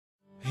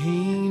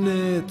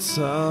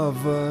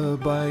Tzava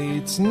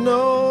bites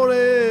no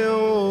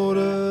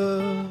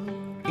leora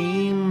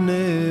im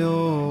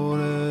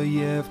neora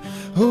yev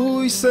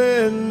hui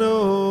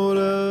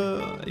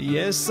senora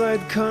yes I'd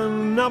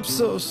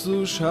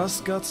kanapsosus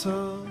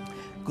haskata.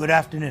 Good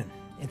afternoon.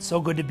 It's so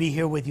good to be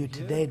here with you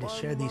today to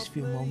share these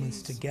few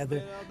moments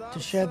together, to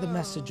share the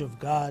message of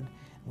God.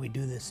 We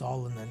do this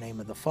all in the name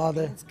of the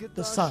Father,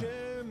 the Son,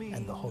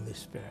 and the Holy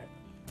Spirit.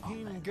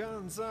 Amen.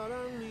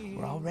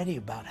 We're already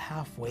about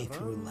halfway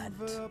through Lent.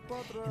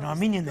 In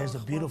Armenian, there's a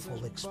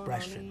beautiful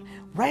expression.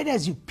 Right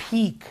as you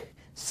peak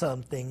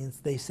something,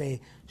 they say,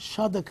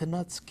 Shada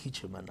kanats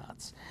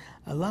kichimanats.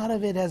 A lot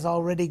of it has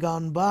already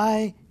gone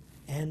by,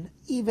 and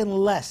even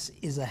less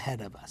is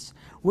ahead of us.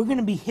 We're going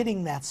to be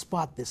hitting that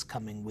spot this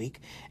coming week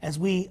as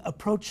we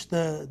approach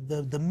the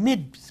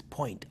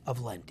midpoint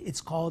of Lent. It's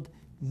called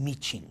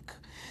Michink.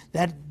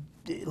 That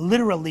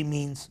literally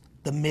means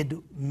the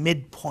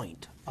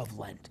midpoint of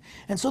Lent.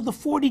 And so the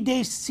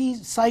 40-day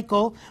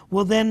cycle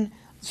will then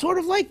sort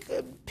of like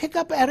pick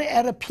up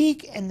at a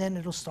peak, and then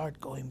it'll start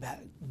going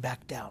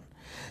back down.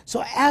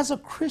 So as a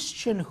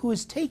Christian who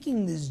is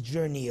taking this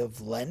journey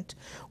of Lent,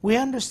 we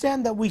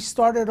understand that we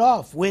started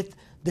off with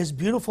this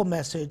beautiful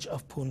message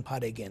of Pun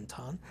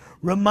Paregentan,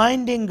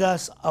 reminding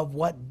us of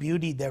what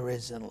beauty there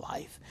is in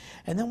life.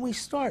 And then we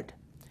start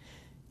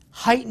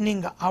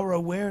heightening our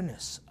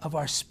awareness of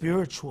our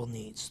spiritual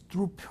needs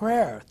through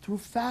prayer, through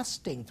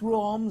fasting, through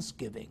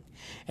almsgiving.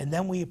 And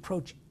then we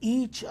approach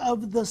each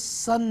of the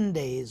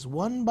Sundays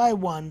one by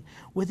one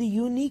with a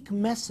unique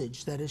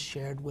message that is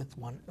shared with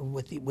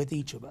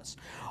each of us.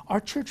 Our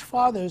church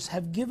fathers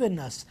have given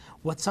us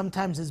what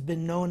sometimes has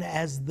been known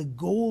as the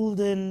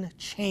golden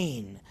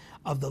chain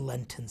of the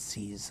Lenten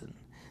season.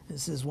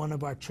 This is one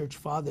of our church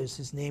fathers,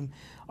 his name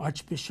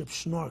Archbishop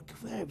Schnork,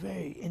 very,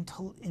 very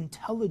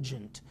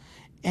intelligent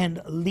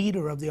and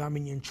leader of the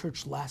Armenian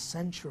church last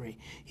century.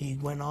 He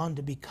went on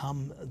to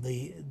become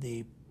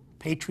the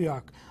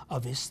Patriarch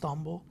of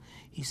Istanbul.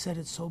 He said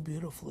it so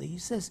beautifully. He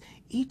says,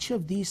 each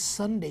of these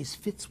Sundays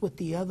fits with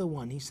the other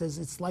one. He says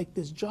it's like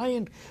this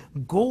giant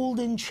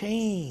golden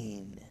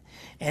chain,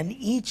 and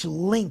each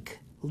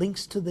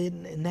links to the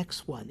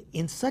next one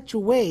in such a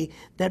way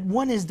that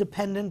one is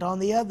dependent on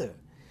the other.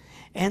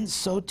 And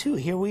so too,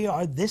 here we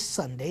are this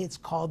Sunday. It's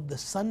called the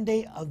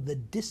Sunday of the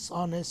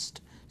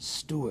Dishonest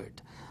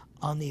Steward.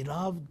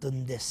 Anirav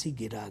Dundesi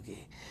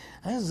Girage.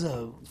 That's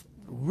a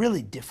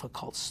really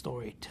difficult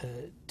story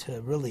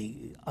to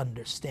really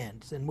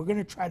understand. And we're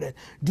going to try to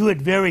do it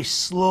very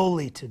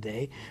slowly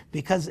today,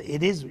 because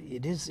it is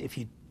if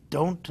you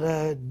don't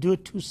do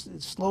it too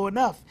slow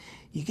enough,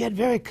 you get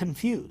very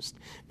confused,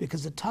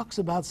 because it talks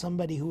about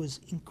somebody who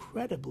is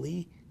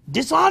incredibly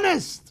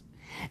dishonest.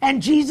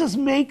 And Jesus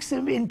makes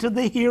him into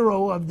the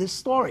hero of this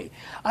story.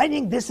 I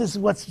think this is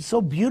what's so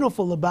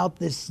beautiful about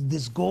this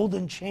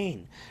golden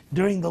chain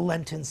during the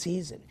Lenten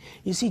season.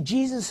 You see,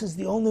 Jesus is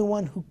the only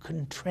one who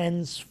can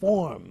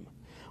transform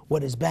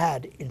what is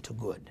bad into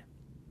good.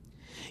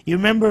 You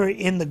remember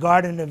in the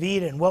Garden of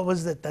Eden, what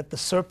was it that the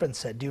serpent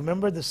said? Do you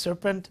remember the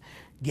serpent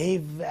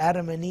gave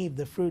Adam and Eve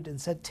the fruit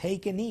and said,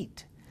 "Take and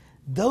eat"?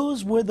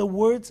 Those were the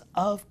words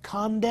of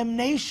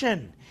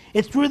condemnation.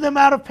 It threw them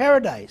out of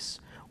paradise.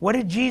 What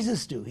did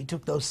Jesus do? He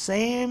took those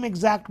same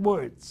exact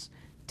words,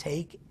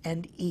 "Take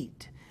and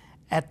eat,"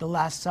 at the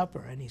Last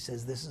Supper, and he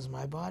says, "This is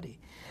my body."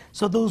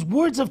 So those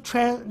words of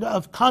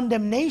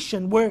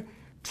condemnation were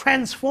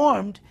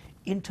transformed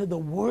into the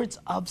words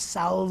of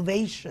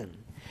salvation.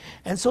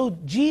 And so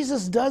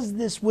Jesus does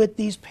this with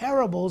these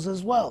parables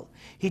as well.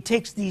 He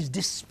takes these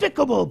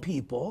despicable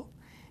people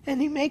and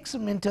he makes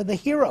them into the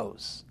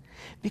heroes.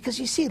 Because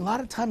you see, a lot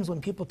of times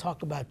when people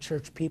talk about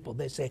church people,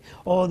 they say,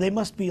 oh, they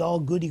must be all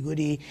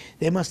goody-goody,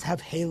 they must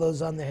have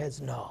halos on their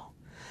heads. No.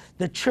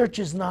 The church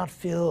is not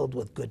filled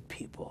with good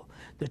people.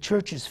 The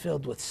church is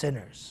filled with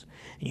sinners.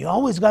 And you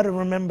always got to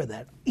remember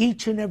that.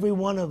 Each and every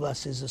one of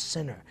us is a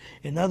sinner.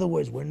 In other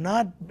words,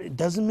 it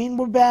doesn't mean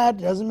we're bad,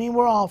 it doesn't mean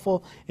we're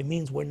awful, it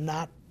means we're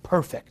not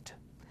perfect.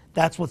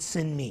 That's what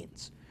sin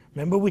means.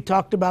 Remember, we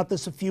talked about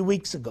this a few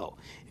weeks ago.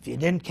 If you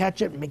didn't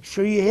catch it, make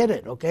sure you hit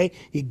it, okay?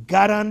 You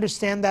got to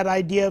understand that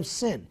idea of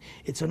sin.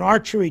 It's an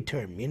archery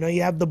term. You know,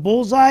 you have the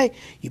bullseye,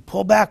 you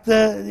pull back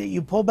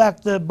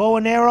the bow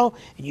and arrow,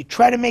 and you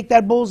try to make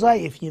that bullseye.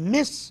 If you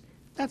miss,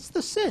 that's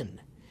the sin.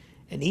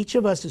 And each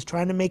of us is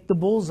trying to make the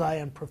bullseye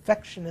on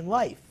perfection in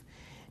life.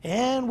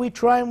 And we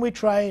try, and we're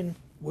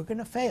going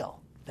to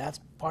fail. That's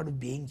part of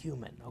being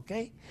human,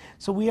 okay?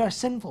 So we are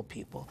sinful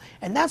people.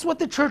 And that's what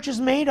the church is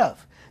made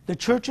of. The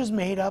church is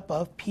made up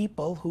of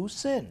people who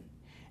sin.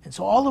 And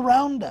so all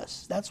around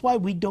us, that's why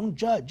we don't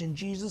judge. And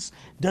Jesus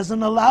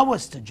doesn't allow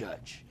us to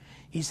judge.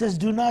 He says,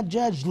 do not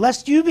judge,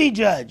 lest you be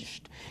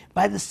judged.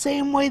 By the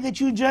same way that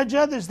you judge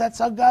others, that's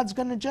how God's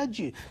going to judge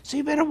you. So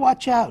you better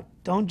watch out.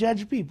 Don't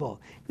judge people,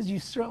 because you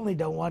certainly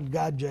don't want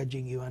God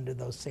judging you under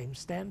those same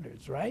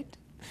standards, right?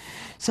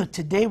 So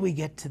today we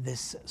get to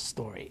this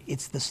story.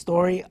 It's the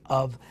story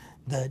of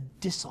the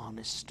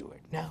dishonest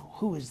steward. Now,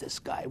 who is this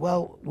guy?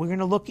 Well, we're going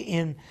to look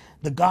in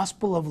the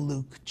Gospel of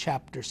Luke,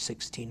 chapter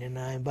 16, and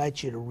I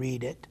invite you to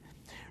read it.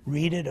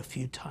 read it a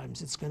few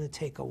times. It's going to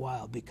take a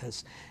while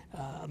because,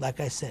 like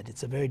I said,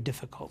 it's a very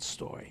difficult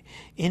story.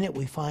 In it,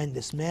 we find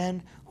this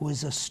man who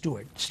is a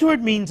steward.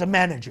 Steward means a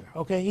manager,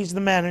 okay? He's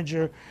the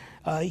manager.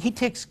 He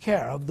takes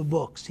care of the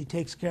books. He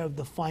takes care of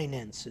the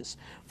finances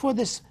for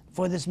this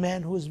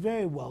man who is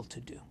very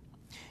well-to-do.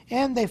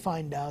 And they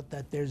find out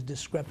that there's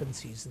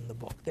discrepancies in the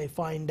book. They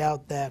find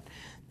out that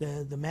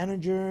the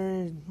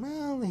manager,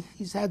 well,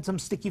 he's had some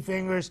sticky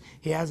fingers.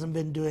 He hasn't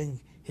been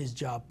doing his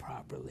job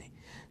properly.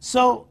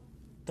 So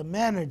the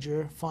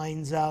manager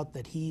finds out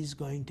that he's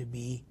going to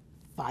be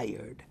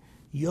fired.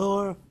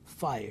 You're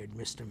fired,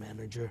 Mr.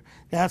 Manager.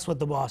 That's what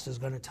the boss is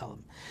going to tell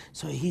him.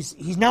 So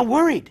he's now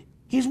worried.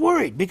 He's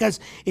worried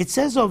because it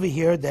says over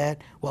here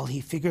that, well,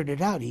 he figured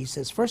it out. He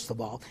says, first of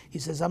all, he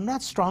says, I'm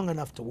not strong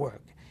enough to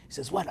work. He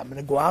says, what, I'm going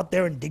to go out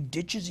there and dig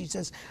ditches? He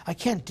says, I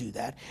can't do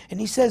that. And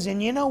he says,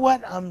 and you know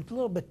what? I'm a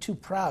little bit too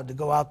proud to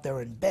go out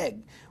there and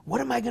beg.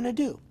 What am I going to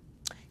do?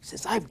 He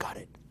says, I've got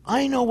it.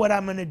 I know what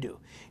I'm going to do.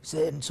 He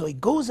said, and so he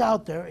goes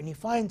out there and he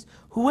finds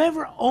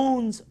whoever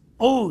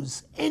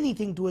owes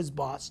anything to his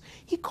boss,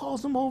 he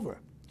calls him over.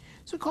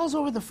 So he calls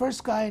over the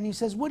first guy and he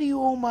says, what do you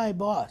owe my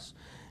boss?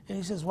 And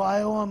he says, well,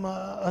 I owe him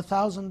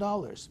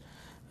 $1,000.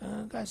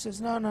 The guy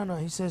says, no.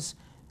 He says,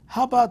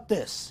 how about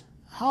this?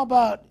 How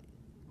about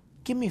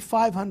give me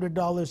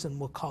 $500 and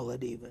we'll call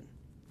it even.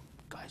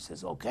 The guy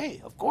says,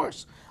 okay, of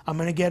course. I'm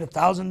going to get a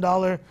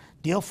 $1,000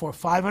 deal for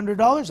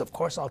 $500. Of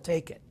course, I'll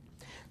take it.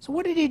 So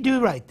what did he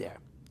do right there?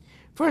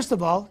 First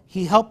of all,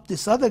 he helped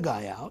this other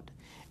guy out,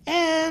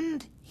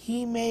 and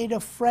he made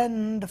a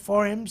friend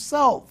for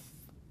himself.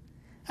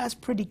 That's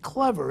pretty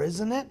clever,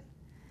 isn't it?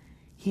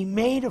 He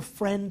made a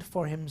friend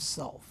for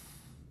himself.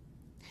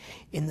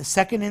 In the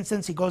second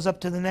instance, he goes up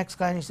to the next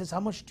guy and he says, how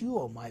much do you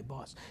owe my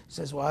boss? He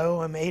says, well, I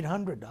owe him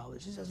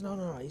 $800. He says,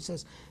 no. He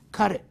says,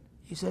 cut it.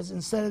 He says,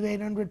 instead of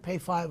 $800, pay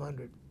 $500.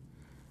 The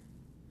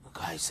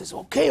guy says,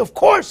 okay, of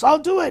course, I'll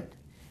do it.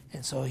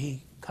 And so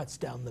he cuts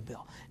down the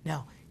bill.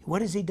 Now,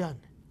 what has he done?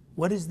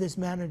 What has this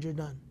manager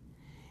done?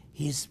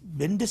 He's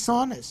been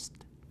dishonest,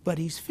 but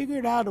he's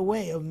figured out a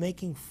way of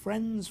making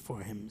friends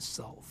for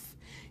himself,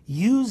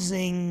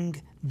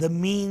 using the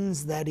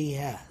means that he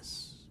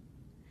has.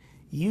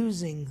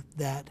 Using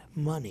that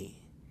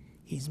money,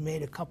 he's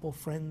made a couple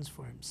friends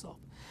for himself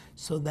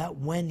so that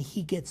when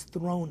he gets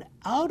thrown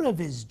out of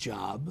his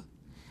job,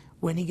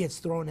 he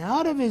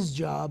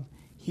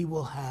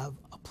will have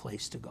a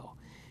place to go.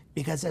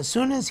 Because as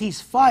soon as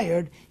he's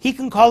fired, he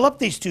can call up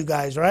these two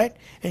guys, right?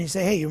 And he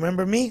say, hey, you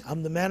remember me?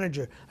 I'm the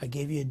manager. I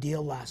gave you a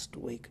deal last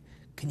week.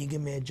 Can you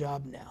give me a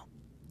job now?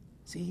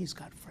 See, he's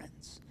got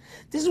friends.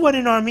 This is what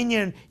in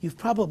Armenian, you've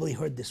probably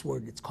heard this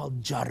word. It's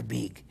called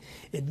jarbig.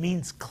 It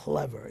means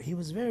clever. He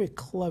was very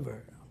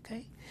clever,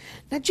 okay?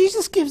 Now,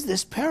 Jesus gives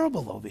this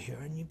parable over here,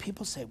 and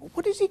people say, well,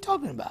 what is he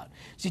talking about?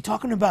 Is he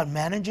talking about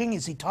managing?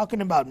 Is he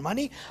talking about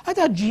money? I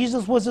thought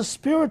Jesus was a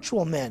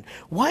spiritual man.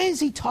 Why is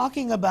he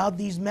talking about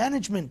these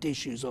management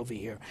issues over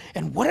here?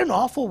 And what an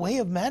awful way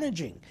of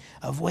managing,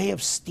 a way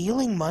of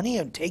stealing money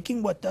and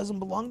taking what doesn't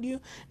belong to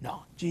you?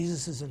 No,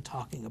 Jesus isn't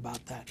talking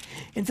about that.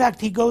 In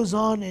fact, he goes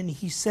on and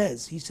he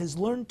says,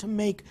 learn to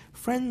make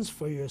friends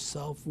for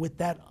yourself with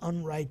that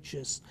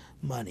unrighteous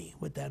money,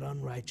 with that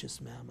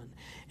unrighteous mammon.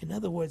 In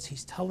other words,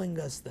 he's telling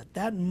us that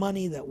that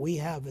money that we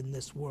have in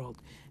this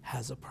world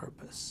has a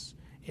purpose.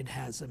 It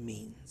has a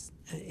means.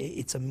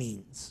 It's a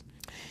means.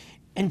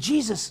 And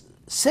Jesus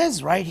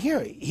says right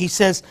here, he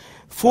says,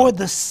 for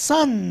the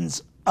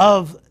sons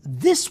of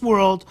this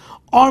world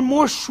are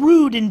more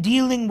shrewd in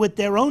dealing with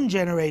their own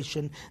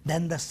generation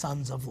than the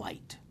sons of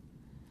light.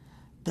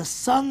 The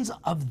sons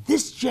of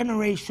this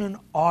generation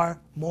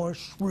are more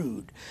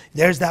shrewd.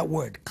 There's that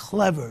word,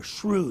 clever,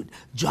 shrewd,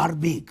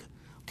 jarbig.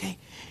 Okay?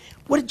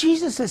 What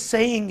Jesus is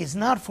saying is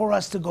not for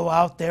us to go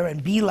out there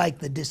and be like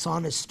the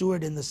dishonest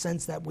steward in the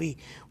sense that we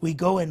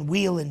go and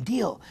wheel and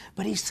deal.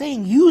 But he's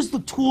saying use the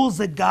tools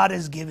that God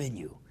has given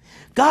you.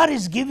 God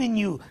has given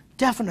you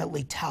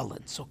definitely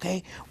talents,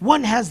 okay?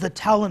 One has the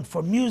talent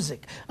for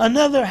music.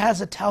 Another has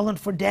a talent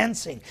for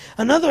dancing.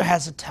 Another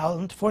has a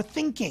talent for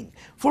thinking,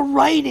 for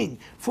writing,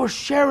 for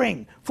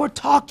sharing, for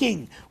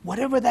talking.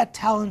 Whatever that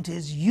talent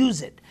is,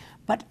 use it.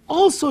 But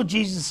also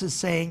Jesus is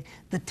saying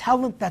the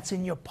talent that's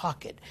in your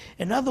pocket.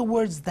 In other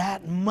words,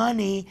 that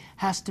money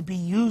has to be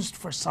used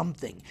for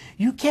something.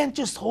 You can't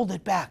just hold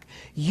it back.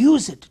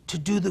 Use it to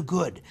do the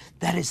good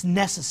that is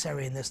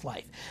necessary in this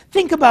life.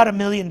 Think about $1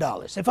 million.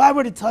 If I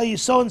were to tell you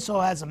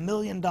so-and-so has $1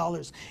 million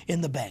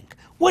in the bank,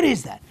 what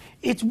is that?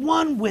 It's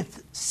one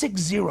with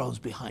 6 zeros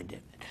behind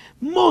it.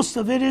 Most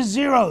of it is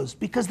zeros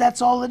because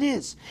that's all it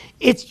is.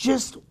 It's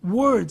just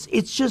words.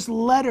 It's just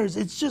letters.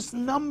 It's just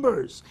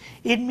numbers.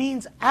 It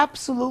means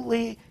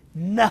absolutely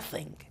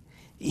nothing.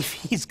 If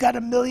he's got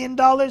 $1 million,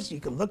 you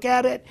can look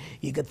at it,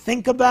 you can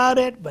think about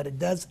it, but it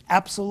does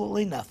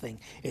absolutely nothing.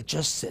 It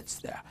just sits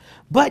there.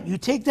 But you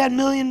take that $1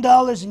 million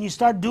and you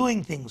start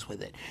doing things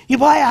with it. You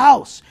buy a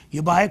house,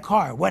 you buy a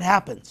car. What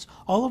happens?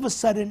 All of a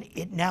sudden,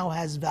 it now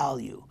has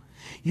value.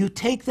 You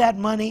take that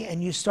money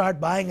and you start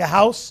buying a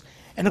house,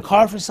 and a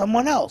car for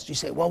someone else. You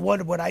say, well,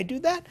 would I do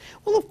that?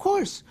 Well, of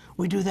course,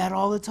 we do that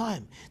all the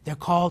time. They're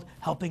called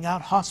helping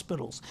out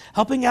hospitals,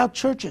 helping out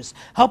churches,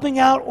 helping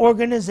out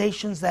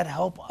organizations that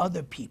help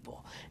other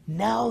people.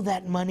 Now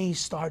that money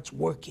starts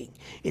working.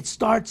 It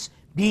starts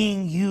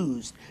being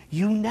used.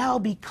 You now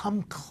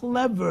become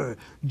clever,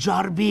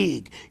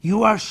 jarbig.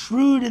 You are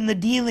shrewd in the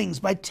dealings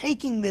by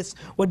taking this,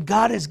 what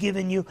God has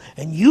given you,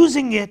 and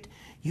using it.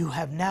 You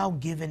have now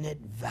given it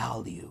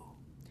value.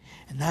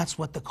 And that's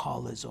what the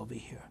call is over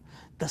here.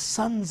 The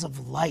sons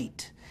of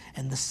light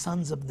and the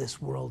sons of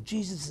this world.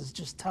 Jesus is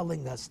just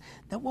telling us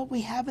that what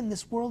we have in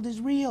this world is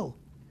real.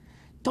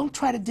 Don't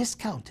try to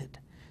discount it.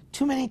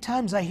 Too many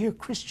times I hear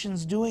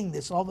Christians doing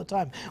this all the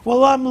time.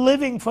 Well, I'm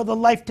living for the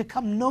life to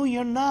come. No,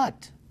 you're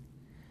not.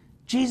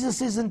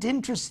 Jesus isn't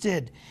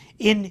interested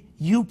in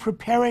you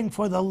preparing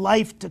for the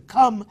life to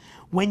come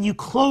when you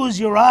close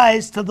your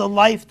eyes to the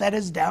life that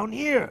is down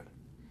here.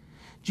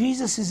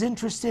 Jesus is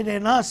interested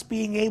in us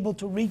being able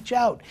to reach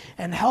out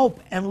and help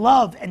and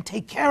love and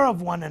take care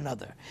of one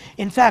another.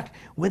 In fact,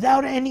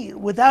 without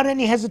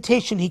any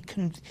hesitation,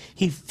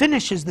 he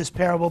finishes this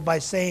parable by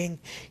saying,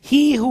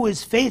 "He who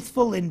is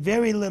faithful in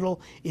very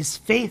little is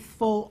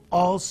faithful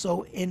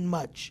also in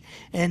much.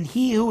 And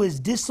he who is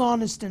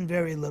dishonest in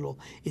very little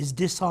is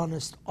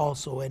dishonest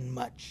also in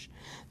much."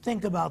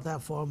 Think about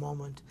that for a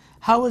moment.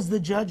 How is the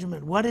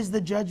judgment? What is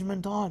the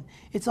judgment on?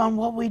 It's on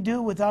what we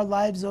do with our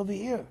lives over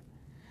here.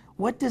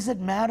 What does it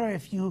matter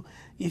if you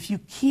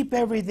keep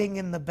everything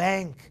in the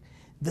bank,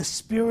 the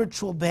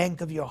spiritual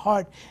bank of your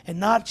heart, and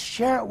not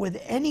share it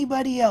with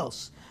anybody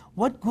else?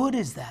 What good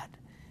is that?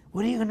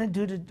 What are you going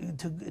to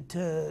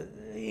do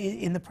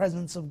in the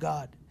presence of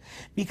God?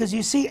 Because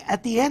you see,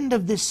 at the end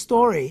of this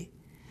story,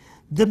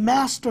 the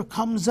master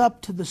comes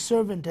up to the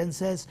servant and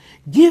says,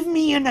 "Give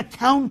me an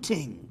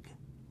accounting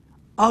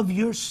of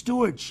your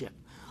stewardship,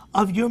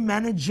 of your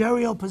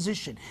managerial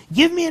position.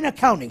 Give me an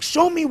accounting.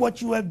 Show me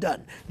what you have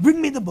done. Bring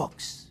me the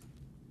books."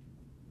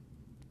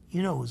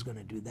 You know who's going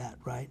to do that,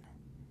 right?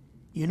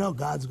 You know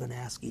God's going to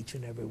ask each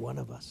and every one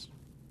of us.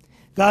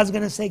 God's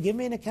going to say, "Give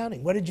me an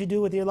accounting. What did you do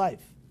with your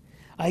life?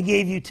 I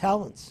gave you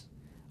talents.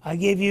 I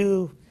gave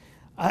you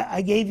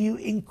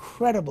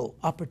incredible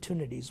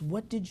opportunities.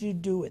 What did you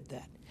do with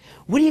that?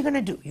 What are you going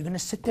to do? You're going to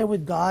sit there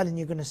with God and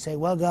you're going to say,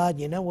 "Well, God,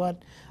 you know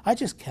what? I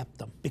just kept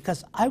them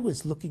because I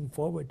was looking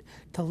forward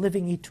to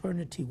living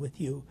eternity with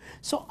you.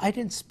 So I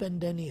didn't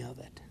spend any of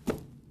it."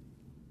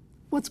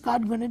 What's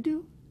God going to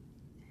do?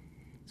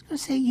 He's going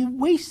to say, "You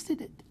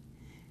wasted it.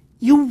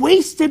 You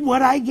wasted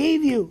what I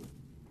gave you."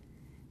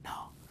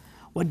 No.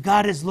 What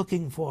God is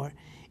looking for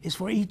is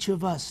for each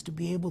of us to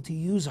be able to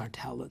use our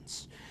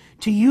talents,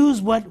 to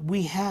use what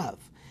we have,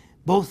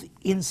 both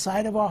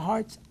inside of our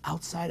hearts,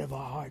 outside of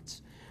our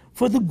hearts,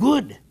 for the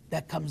good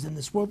that comes in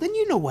this world. And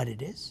you know what it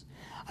is.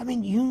 I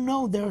mean, you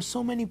know there are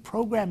so many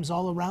programs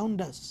all around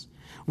us,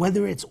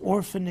 whether it's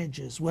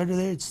orphanages, whether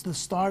it's the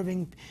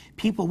starving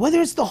people,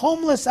 whether it's the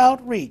homeless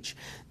outreach.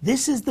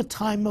 This is the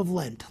time of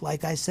Lent.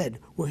 Like I said,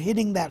 we're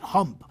hitting that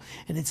hump,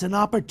 and it's an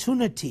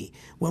opportunity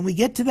when we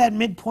get to that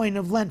midpoint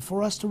of Lent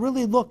for us to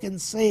really look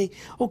and say,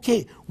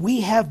 okay,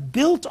 we have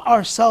built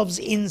ourselves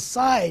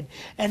inside,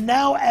 and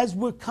now as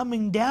we're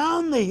coming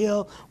down the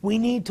hill, we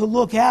need to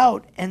look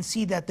out and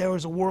see that there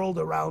is a world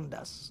around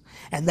us,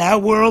 and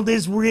that world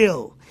is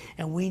real,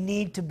 and we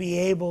need to be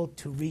able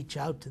to reach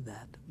out to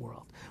that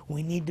world.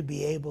 We need to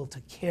be able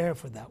to care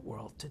for that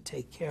world, to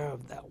take care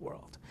of that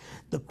world.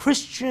 The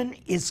Christian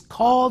is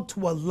called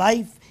to a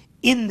life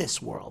in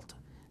this world,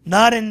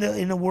 not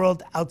in a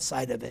world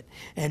outside of it.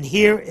 And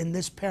here in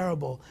this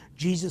parable,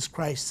 Jesus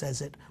Christ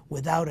says it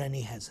without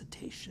any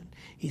hesitation.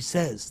 He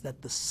says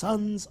that the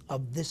sons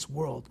of this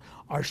world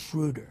are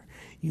shrewder.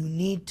 You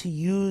need to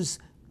use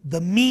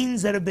the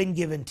means that have been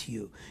given to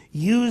you.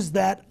 Use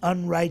that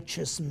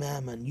unrighteous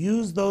mammon.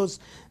 Use those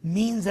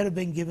means that have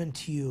been given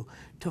to you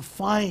to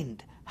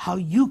find how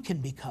you can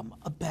become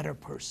a better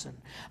person,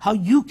 how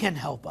you can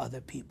help other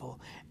people,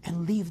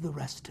 and leave the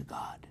rest to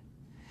God.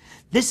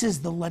 This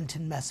is the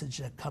Lenten message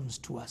that comes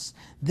to us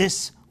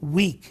this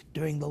week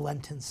during the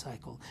Lenten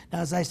cycle.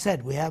 Now, as I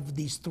said, we have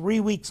these 3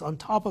 weeks on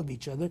top of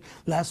each other.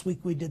 Last week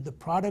we did the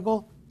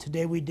prodigal.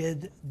 Today we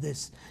did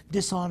this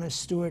dishonest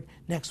steward.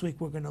 Next week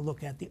we're going to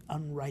look at the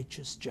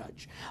unrighteous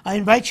judge. I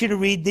invite you to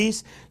read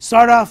these.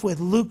 Start off with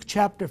Luke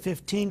chapter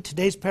 15.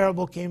 Today's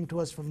parable came to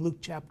us from Luke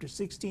chapter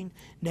 16.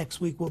 Next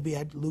week we'll be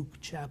at Luke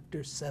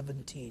chapter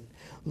 17,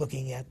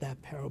 looking at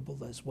that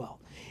parable as well.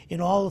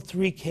 In all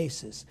 3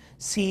 cases,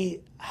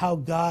 see how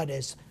God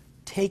has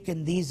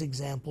taken these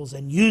examples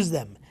and used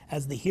them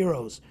as the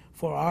heroes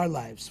for our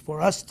lives, for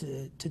us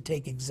to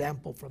take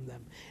example from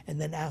them. And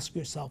then ask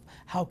yourself,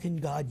 how can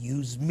God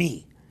use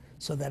me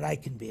so that I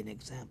can be an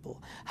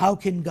example? How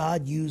can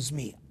God use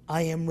me?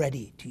 I am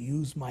ready to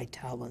use my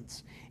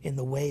talents in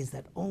the ways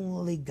that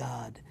only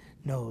God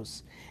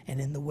knows,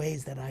 and in the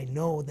ways that I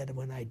know that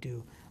when I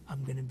do,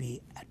 I'm going to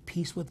be at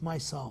peace with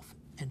myself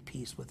and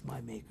peace with my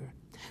Maker.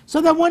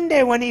 So that one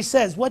day when he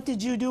says, "What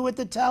did you do with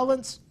the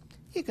talents?"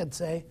 you could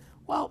say,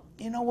 "Well,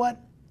 you know what?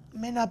 It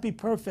may not be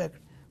perfect,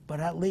 but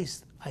at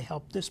least I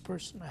help this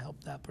person, I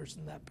help that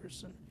person, that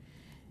person.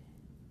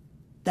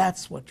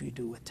 That's what we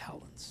do with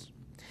talents.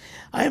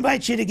 I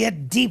invite you to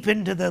get deep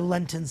into the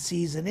Lenten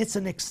season. It's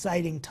an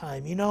exciting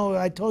time. You know,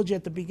 I told you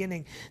at the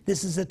beginning,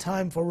 this is a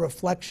time for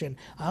reflection.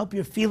 I hope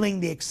you're feeling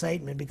the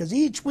excitement, because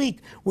each week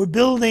we're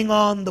building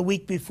on the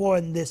week before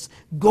in this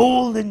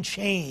golden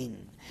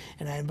chain.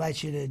 And I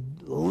invite you to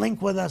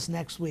link with us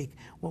next week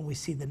when we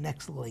see the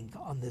next link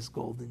on this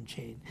golden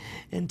chain.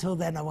 Until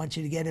then, I want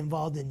you to get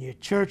involved in your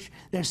church.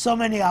 There's so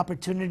many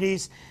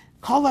opportunities.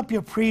 Call up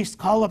your priest,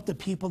 call up the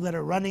people that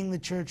are running the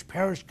church,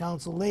 parish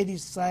council,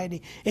 ladies'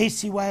 society,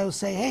 ACYO.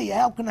 Say, hey,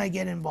 how can I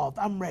get involved?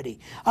 I'm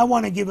ready. I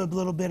want to give a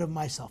little bit of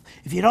myself.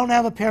 If you don't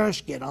have a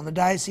parish, get on the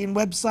Diocesan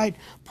website,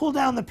 pull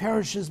down the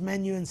parish's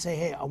menu and say,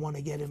 hey, I want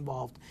to get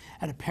involved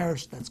at a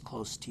parish that's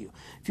close to you.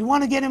 If you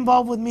want to get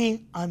involved with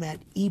me, I'm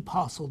at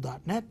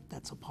epostle.net.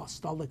 That's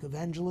apostolic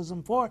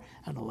evangelism for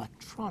an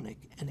electronic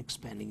and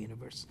expanding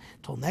universe.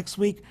 Till next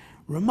week,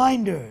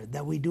 reminder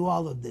that we do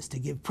all of this to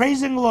give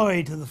praise and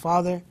glory to the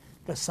Father,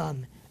 the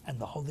Son, and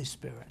the Holy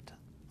Spirit.